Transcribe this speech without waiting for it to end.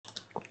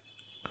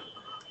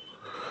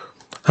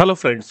Hello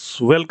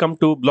friends, welcome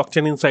to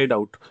Blockchain Inside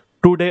Out.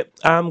 Today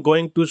I am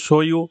going to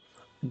show you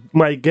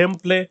my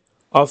gameplay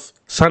of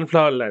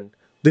Sunflowerland.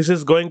 This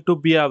is going to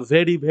be a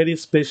very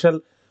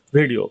special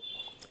video.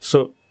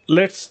 So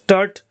let's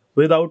start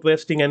without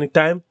wasting any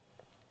time.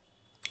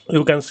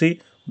 You can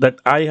see that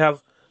I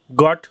have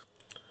got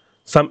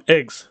some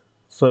eggs.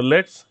 So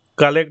let's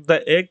collect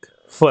the egg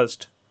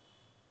first.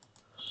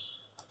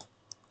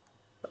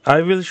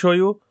 I will show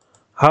you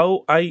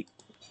how I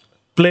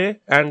play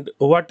and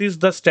what is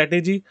the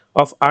strategy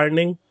of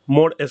earning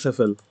more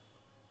SFL.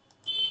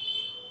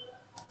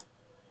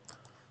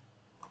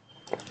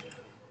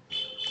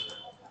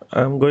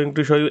 I'm going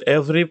to show you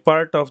every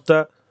part of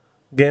the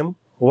game,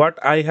 what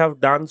I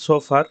have done so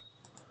far,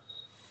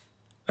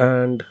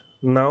 and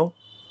now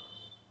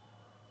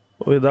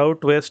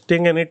without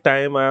wasting any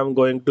time I am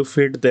going to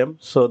feed them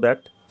so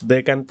that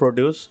they can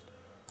produce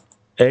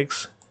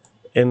eggs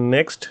in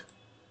next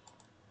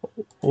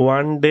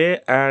 1 day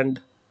and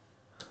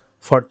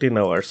 14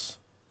 hours.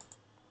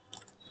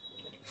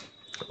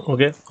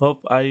 Okay,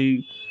 hope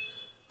I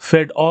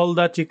fed all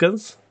the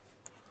chickens.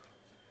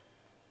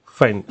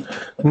 Fine.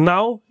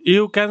 Now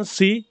you can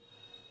see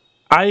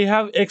I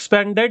have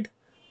expanded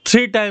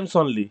 3 times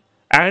only,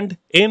 and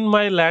in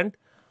my land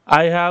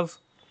I have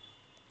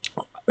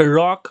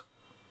rock,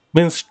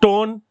 means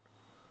stone,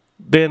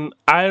 then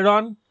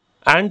iron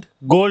and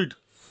gold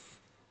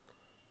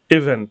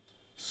even.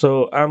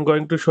 So I'm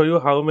going to show you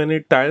how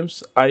many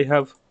times I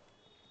have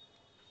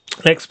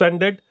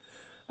expanded,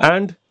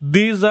 and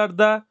these are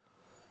the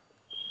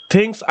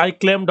things I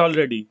claimed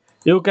already.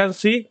 You can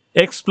see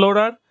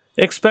explorer,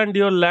 expand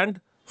your land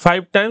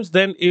 5 times,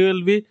 then you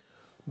will be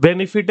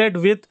benefited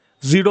with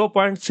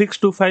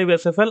 0.625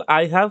 SFL.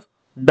 I have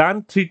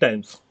done 3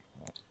 times,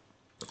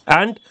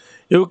 and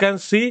you can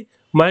see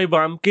my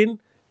bumpkin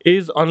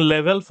is on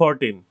level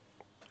 14.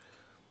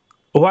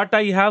 What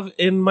I have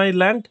in my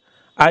land,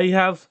 I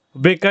have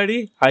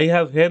bakery, I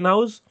have hen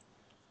house.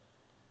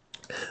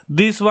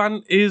 This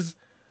one is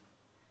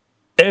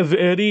a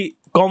very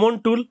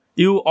common tool.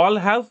 You all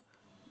have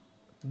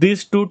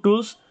these two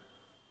tools.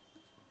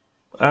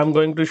 I am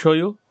going to show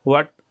you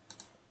what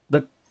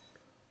the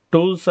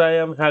tools I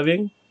am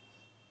having.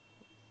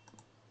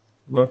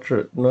 Not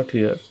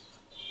here.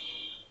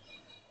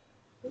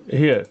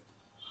 Here.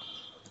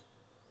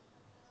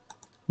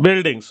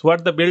 Buildings.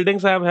 What the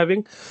buildings I am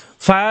having?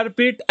 Fire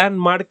pit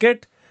and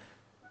market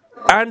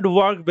and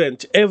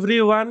workbench.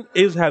 Everyone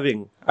is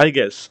having, I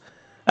guess,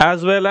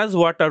 as well as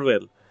water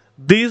well.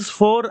 These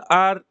four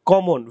are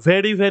common,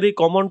 very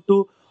common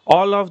to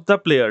all of the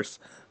players.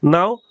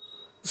 Now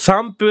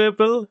some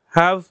people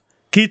have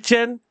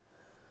kitchen,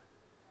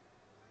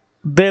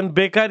 then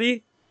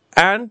bakery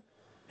and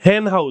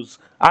hen house.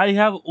 I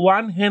have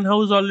one hen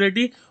house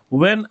already.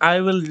 When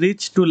I will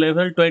reach to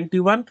level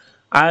 21,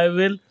 I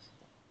will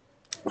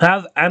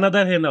have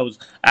another hen house,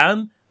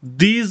 and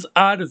these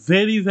are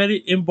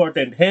very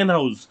important hen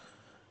house.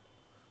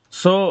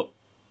 So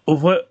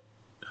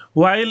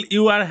while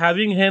you are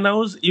having hen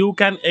house, you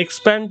can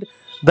expand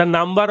the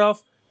number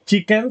of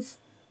chickens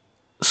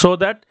so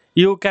that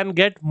you can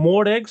get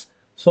more eggs,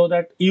 so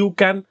that you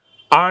can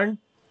earn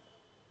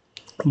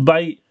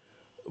by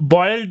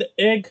boiled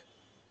egg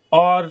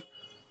or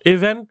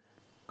even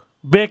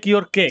bake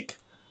your cake.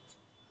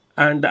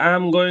 And I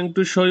am going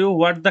to show you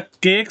what the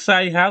cakes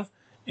I have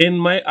in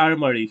my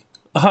armory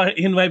or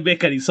in my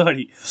bakery.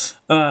 Sorry,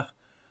 uh,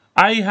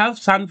 I have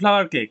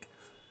sunflower cake.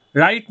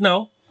 Right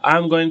now I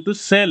am going to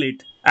sell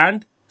it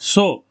and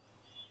show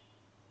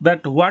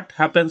that what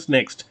happens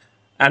next.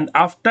 And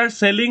after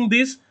selling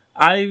this,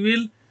 I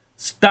will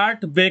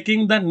start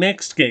baking the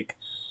next cake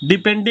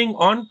depending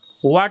on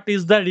what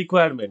is the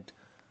requirement.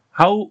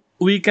 How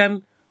we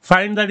can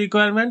find the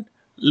requirement?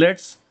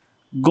 Let's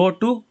go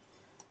to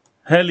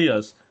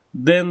Helios,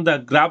 then the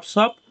graph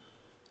shop.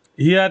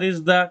 Here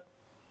is the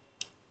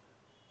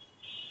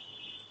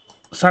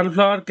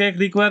sunflower cake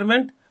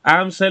requirement. I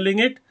am selling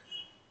it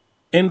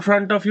in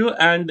front of you,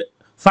 and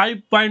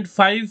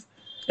 5.5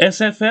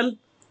 SFL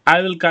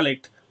I will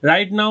collect.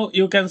 Right now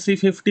you can see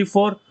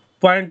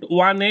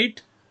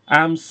 54.18.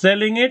 I am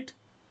selling it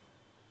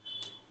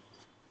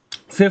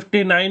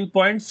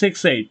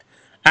 59.68,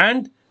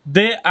 and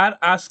they are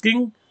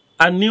asking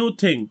a new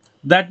thing,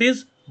 that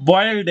is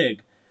boiled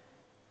egg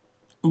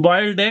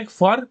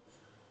for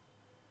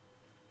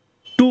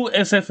 2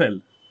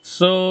 SFL.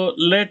 So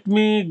let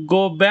me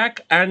go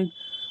back and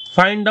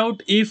find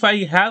out if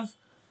I have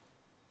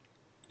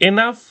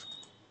enough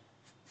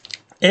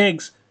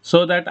eggs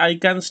so that I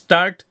can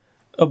start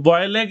a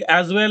boiled egg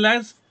as well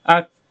as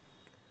a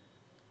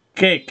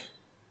cake.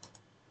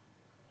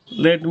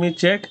 Let me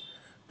check.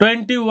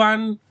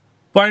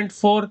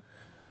 21.4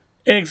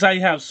 eggs I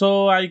have,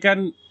 so I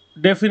can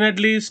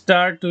definitely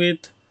start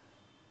with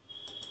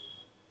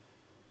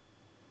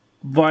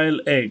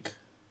boiled egg.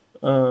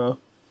 Uh,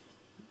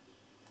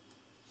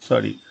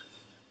 Sorry,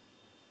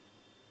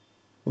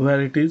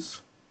 where it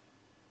is?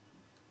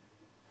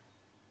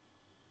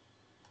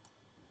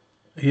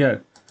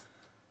 Here,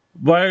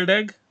 boiled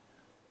egg.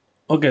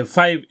 Okay,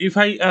 5. If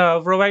I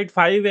provide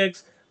 5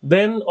 eggs,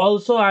 Then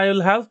also I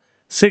will have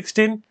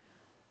 16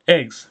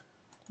 eggs.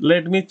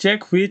 Let me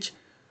check which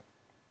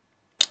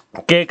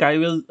cake I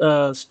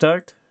will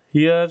start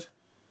here.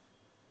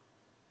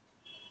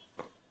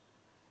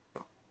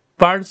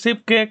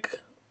 Parsnip cake.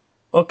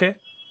 Okay,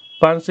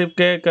 parsnip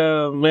cake,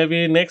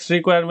 maybe next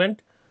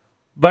requirement.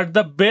 But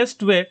the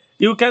best way,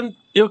 you can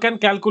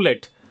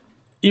calculate.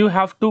 You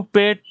have to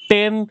pay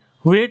 10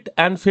 wheat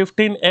and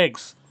 15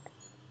 eggs.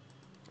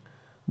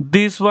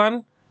 This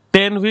one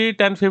 10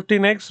 wheat and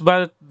 15 eggs,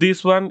 but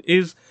this one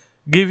is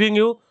giving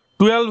you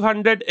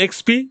 1200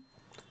 XP.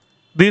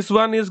 This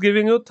one is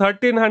giving you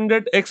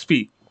 1300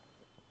 XP.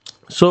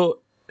 So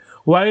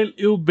while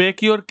you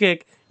bake your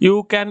cake,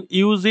 you can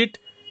use it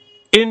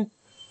in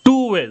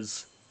two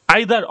ways.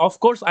 Either, of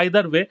course,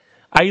 either way,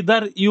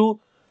 either you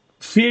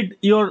feed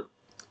your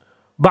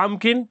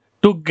bumpkin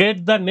to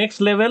get the next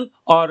level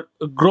or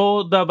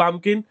grow the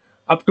bumpkin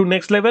up to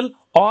next level,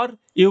 or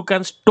you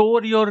can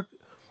store your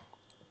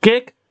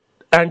cake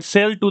and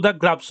sell to the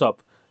grub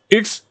shop.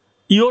 It's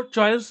your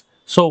choice.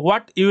 So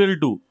what you will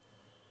do,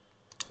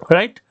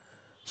 right?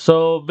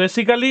 So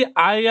basically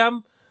I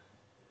am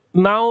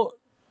now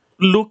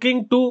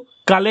looking to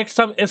collect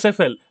some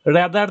SFL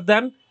rather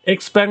than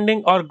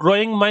expanding or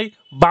growing my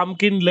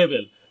bumpkin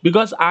level,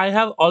 because I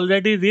have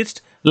already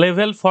reached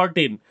level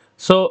 14.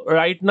 So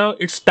right now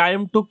it's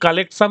time to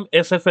collect some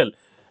SFL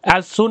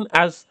as soon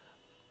as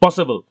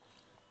possible.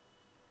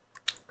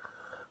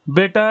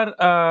 Better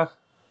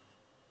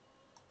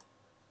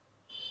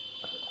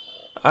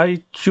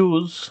I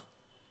choose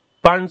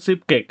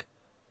pansip cake.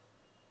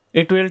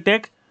 It will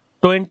take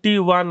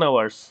 21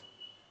 hours.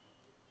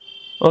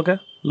 Okay,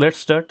 let's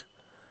start.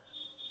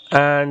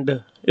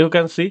 And you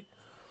can see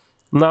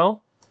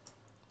now,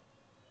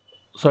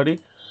 sorry,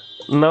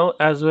 now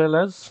as well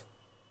as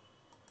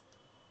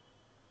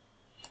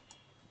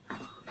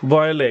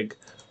boil egg.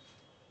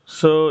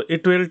 So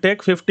it will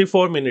take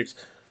 54 minutes.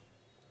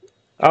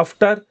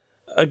 After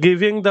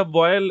giving the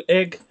boiled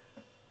egg,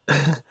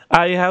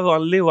 I have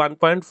only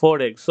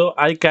 1.4 eggs. So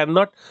I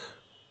cannot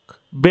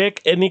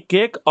bake any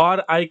cake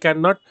or I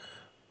cannot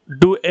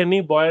do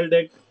any boiled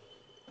egg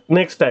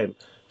next time.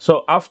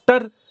 So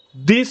after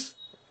this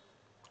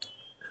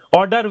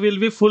order will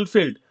be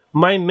fulfilled,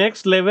 my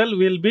next level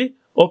will be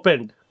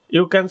opened.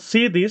 You can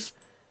see this.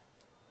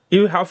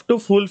 You have to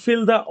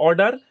fulfill the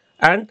order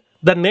and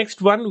the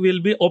next one will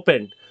be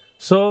opened.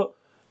 So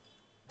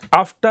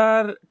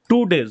after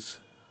 2 days,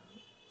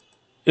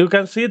 you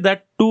can see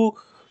that two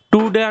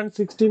day and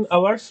 16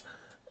 hours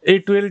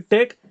it will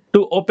take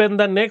to open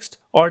the next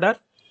order,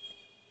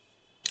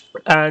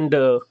 and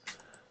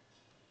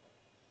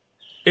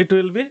it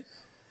will be,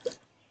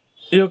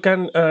 you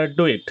can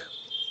do it.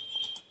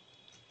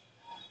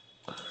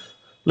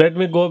 Let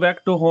me go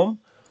back to home.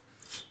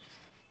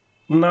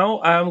 Now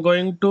I am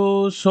going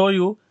to show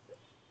you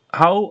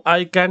how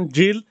I can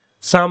drill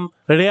some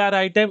rare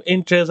item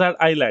in Treasure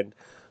Island.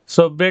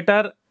 So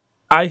better,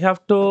 I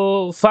have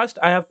to craft,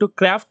 I have to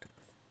craft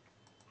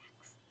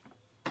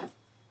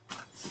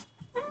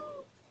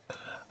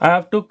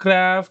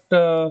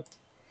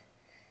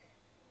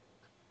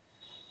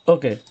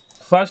okay,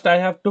 first I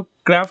have to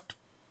craft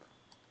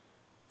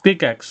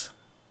pickaxe.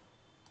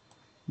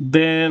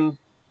 Then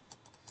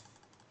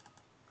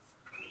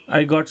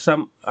I got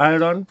some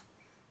iron.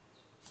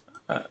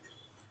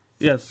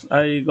 Yes,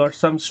 I got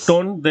some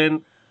stone.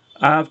 Then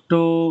I have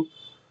to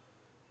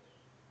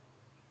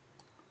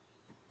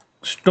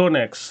stone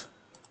axe.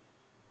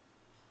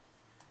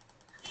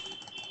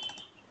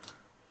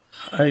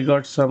 I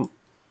got some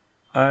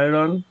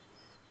iron.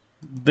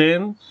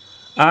 Then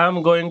I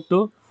am going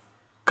to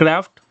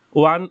craft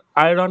one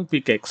iron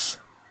pickaxe.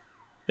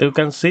 You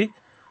can see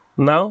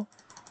now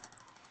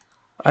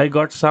I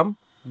got some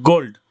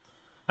gold,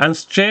 and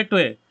straight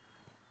away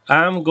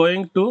I am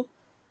going to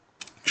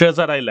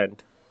Treasure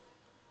Island.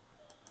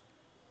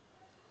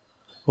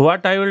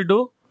 What I will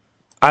do?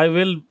 I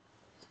will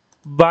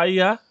buy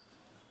a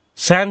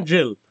sand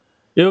drill.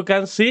 You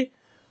can see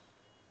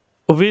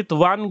with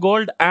 1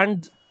 gold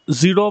and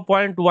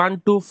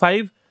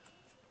 0.125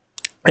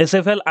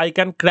 SFL I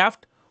can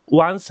craft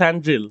one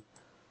sand drill.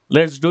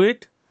 Let's do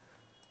it.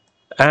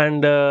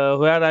 And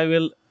where I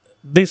will,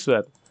 this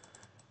one,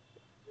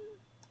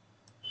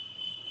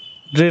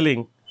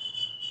 drilling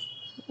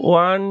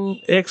 1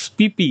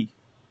 XPP,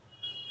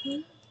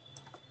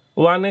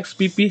 1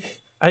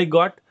 XPP I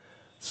got.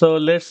 So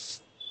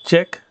let's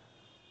check.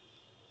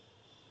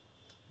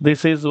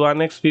 This is 1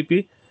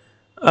 XPP.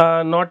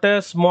 Not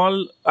a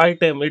small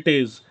item it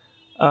is.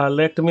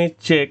 Let me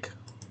check.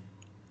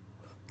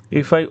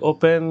 If I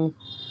open,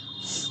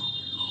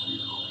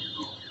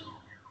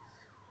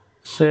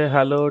 say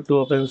hello to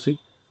OpenSea,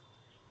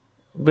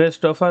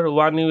 best offer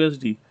 1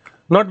 USD.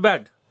 Not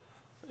bad.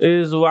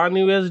 Is 1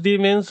 USD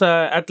means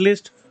at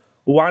least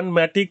one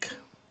matic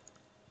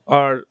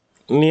or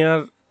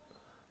nearly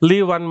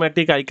one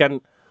matic I can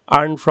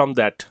earn from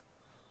that.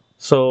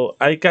 So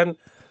I can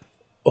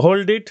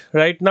hold it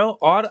right now,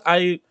 or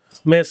I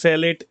may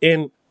sell it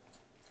in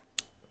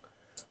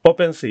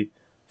OpenSea.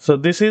 So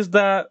this is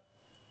the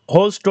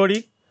whole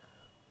story.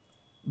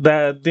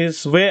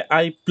 this way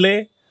I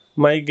play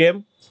my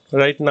game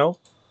right now.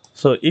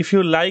 So if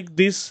you like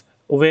this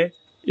way,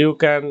 you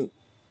can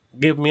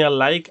give me a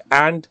like,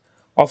 and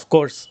of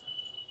course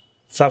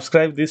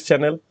subscribe this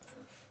channel.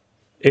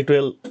 It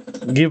will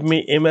give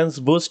me immense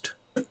boost,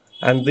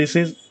 and this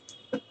is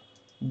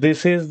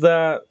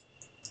the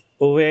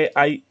way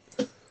I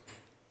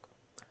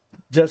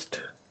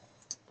just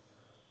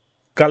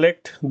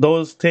collect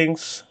those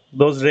things,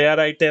 those rare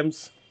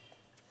items.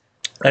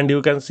 And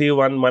you can see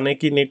one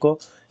Maneki Nico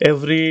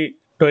every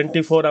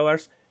 24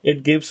 hours.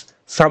 It gives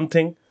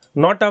something,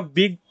 not a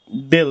big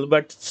deal,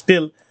 but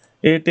still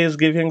it is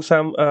giving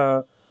some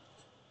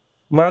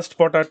mashed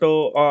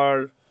potato,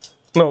 or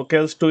no,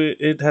 kills to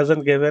it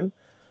hasn't given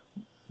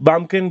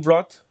pumpkin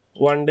broth.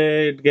 One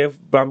day it gave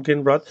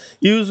pumpkin broth.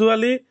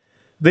 Usually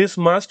this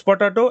mashed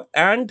potato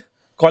and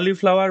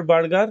cauliflower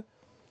burger,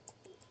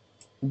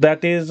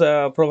 that is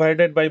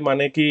provided by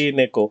Maneki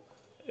Neko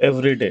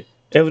every day,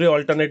 every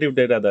alternative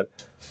day rather.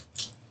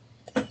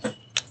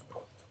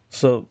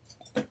 So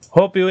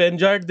hope you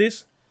enjoyed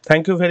this.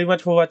 Thank you very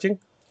much for watching.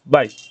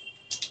 Bye.